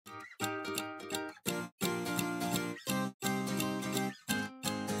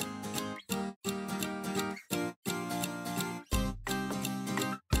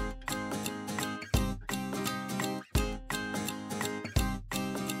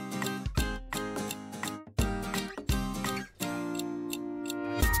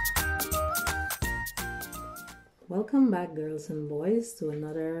Welcome back, girls and boys, to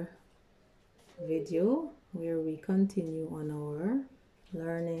another video where we continue on our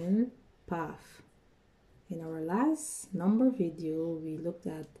learning path. In our last number video, we looked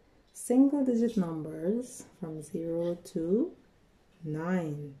at single digit numbers from 0 to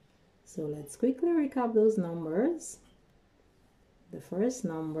 9. So let's quickly recap those numbers. The first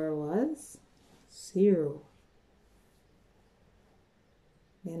number was 0.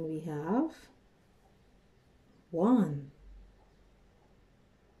 Then we have 1.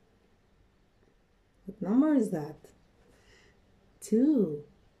 What number is that? 2.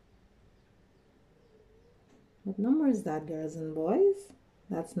 What number is that, girls and boys?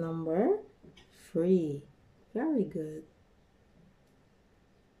 That's number 3. Very good.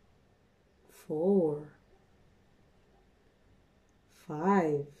 4.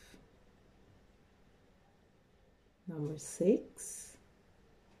 5. Number 6.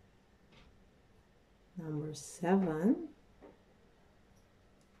 Number 7.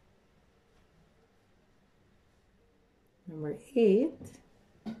 Number 8.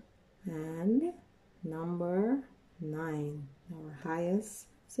 And number 9. Our highest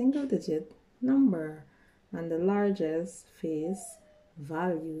single digit number and the largest face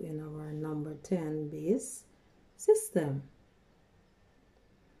value in our number 10 base system.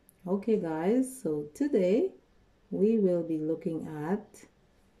 Okay guys, so today we will be looking at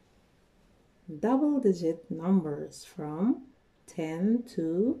double digit numbers from 10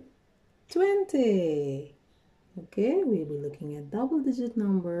 to 20. Okay, we'll be looking at double digit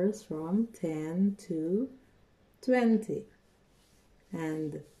numbers from 10 to 20.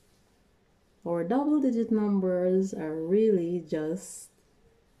 And our double digit numbers are really just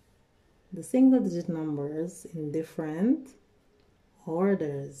the single digit numbers in different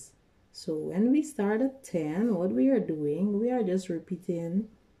orders. So when we start at 10, what we are doing, we are just repeating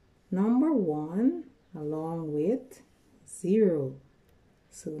number 1 along with 0.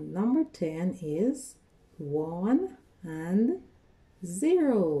 So number 10 is 1 and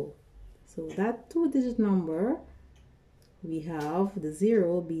 0. So that two-digit number, we have the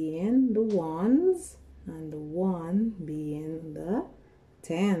 0 being the ones and the 1 being the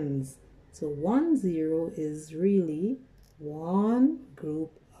tens. So 1 0 is really one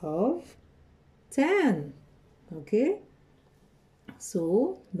group of 10. Okay,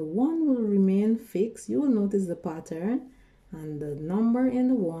 so the 1 will remain fixed. You will notice the pattern, and the number in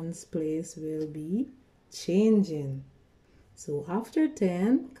the ones place will be changing. So after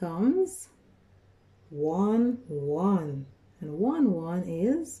 10 comes 1 1, and 1 1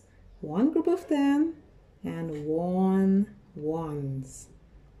 is one group of 10 and 1 ones,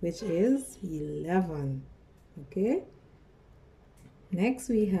 which is 11. Okay, next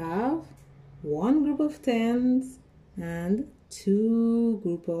we have one group of 10s and 2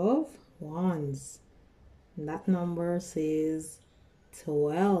 group of 1s. And that number says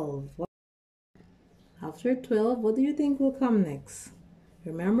 12. After 12, what do you think will come next?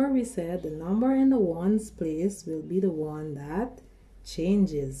 Remember, we said the number in the ones place will be the one that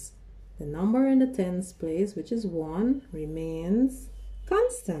changes. The number in the tens place, which is 1, remains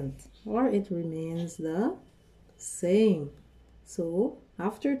constant, or it remains the same. So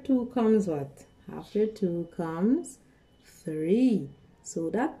after 2 comes what? After 2 comes 3. So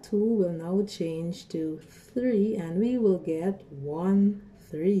that 2 will now change to 3, and we will get 1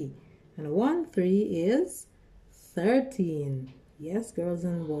 3. And 1 3 is 13. Yes, girls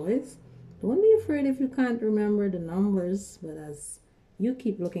and boys, don't be afraid if you can't remember the numbers, but as you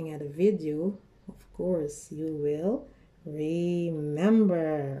keep looking at the video, of course you will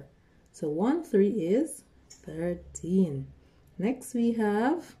remember. So 1 3 is 13. Next we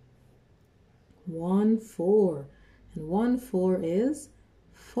have 1 4, and 1 4 is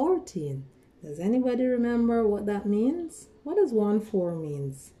 14. Does anybody remember what that means? What does 1 4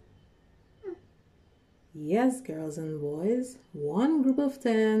 means? Yes, girls and boys, one group of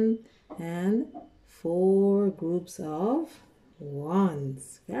 10 and 4 groups of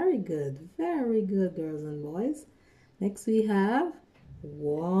 1s. Very good, girls and boys. Next we have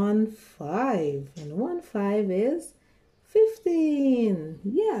 1 5, and 1 5 is 15.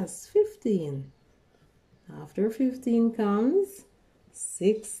 Yes, 15. After 15 comes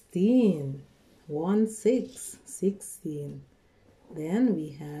 16. 1 6, 16. Then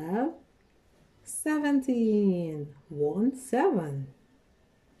we have 17. 1 7.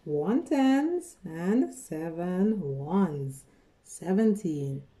 1 tens and 7 ones.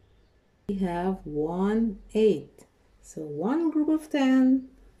 17. We have 1 8. So one group of 10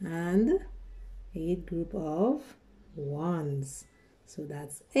 and 8 group of 1s. So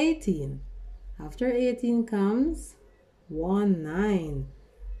that's 18. After 18 comes 1 9,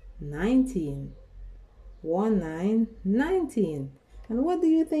 19. 1 9, 19. And what do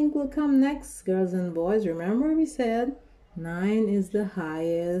you think will come next, girls and boys? Remember we said 9 is the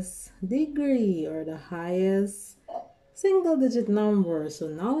highest degree or the highest single digit number. So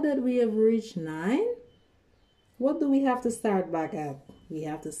now that we have reached 9, what do we have to start back at? We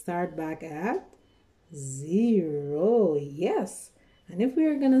have to start back at 0. Yes. And if we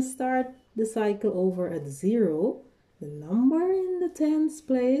are going to start the cycle over at 0, the number in the tens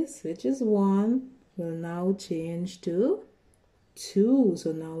place, which is 1, will now change to 2.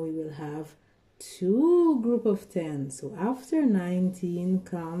 So now we will have 2 group of 10. So after 19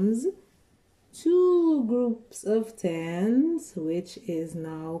 comes 2 groups of 10s, which is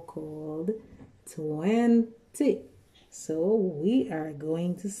now called 20. So we are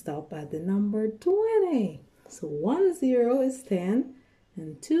going to stop at the number 20. So 1 0 is 10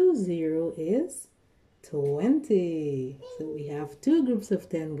 and 2 0 is 20. So we have 2 groups of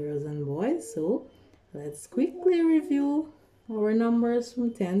 10, girls and boys. So let's quickly review our numbers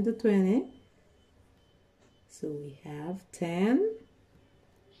from 10 to 20. So we have 10,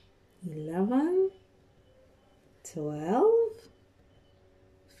 11, 12,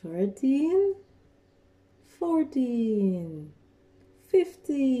 13, 14,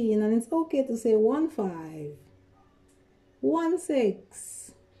 15, and it's okay to say 1 5, 1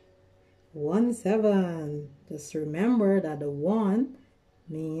 6, 1 7. Just remember that the 1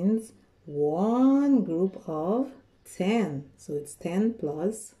 means one group of 10. So it's 10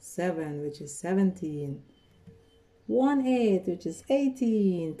 plus 7, which is 17. 1 8, which is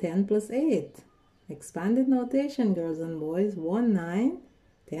 18. 10 plus 8. Expanded notation, girls and boys. 1 9.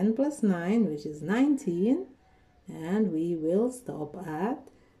 10 plus 9, which is 19. And we will stop at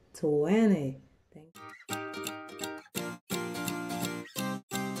 20. Thank you.